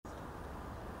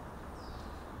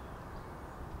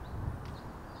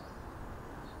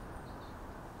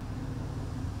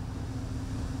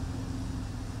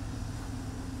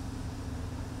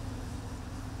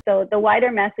So the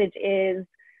wider message is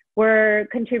we're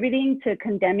contributing to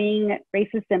condemning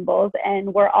racist symbols,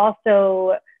 and we're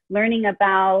also learning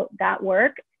about that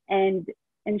work and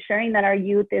ensuring that our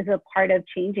youth is a part of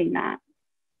changing that.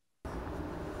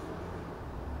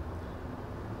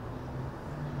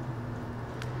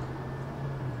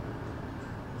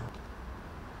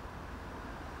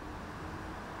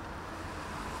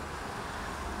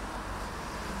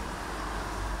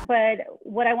 But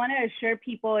what I want to assure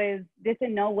people is this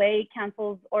in no way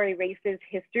cancels or erases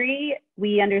history.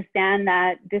 We understand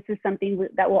that this is something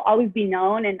that will always be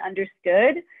known and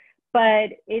understood,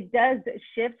 but it does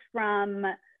shift from,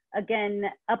 again,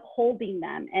 upholding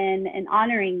them and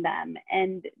honoring them.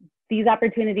 And these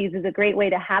opportunities is a great way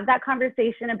to have that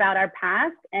conversation about our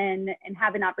past and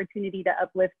have an opportunity to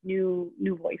uplift new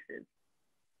voices.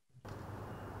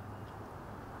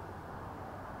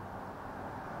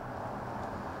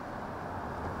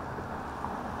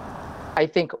 I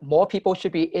think more people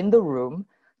should be in the room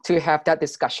to have that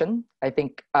discussion. I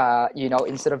think, you know,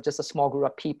 instead of just a small group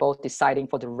of people deciding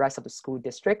for the rest of the school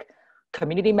district,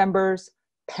 community members,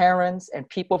 parents, and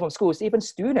people from schools, even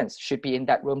students should be in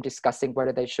that room discussing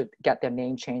whether they should get their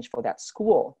name changed for that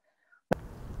school.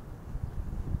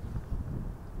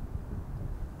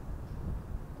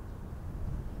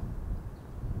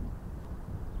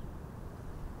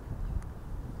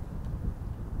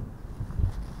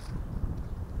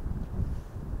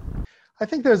 I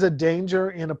think there's a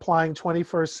danger in applying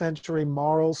 21st century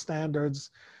moral standards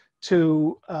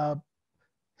to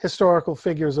historical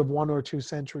figures of 1 or 2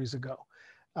 centuries ago.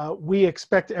 We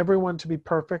expect everyone to be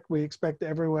perfect. We expect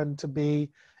everyone to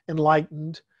be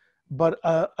enlightened. But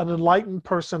an enlightened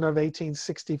person of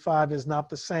 1865 is not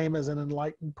the same as an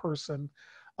enlightened person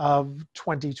of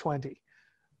 2020.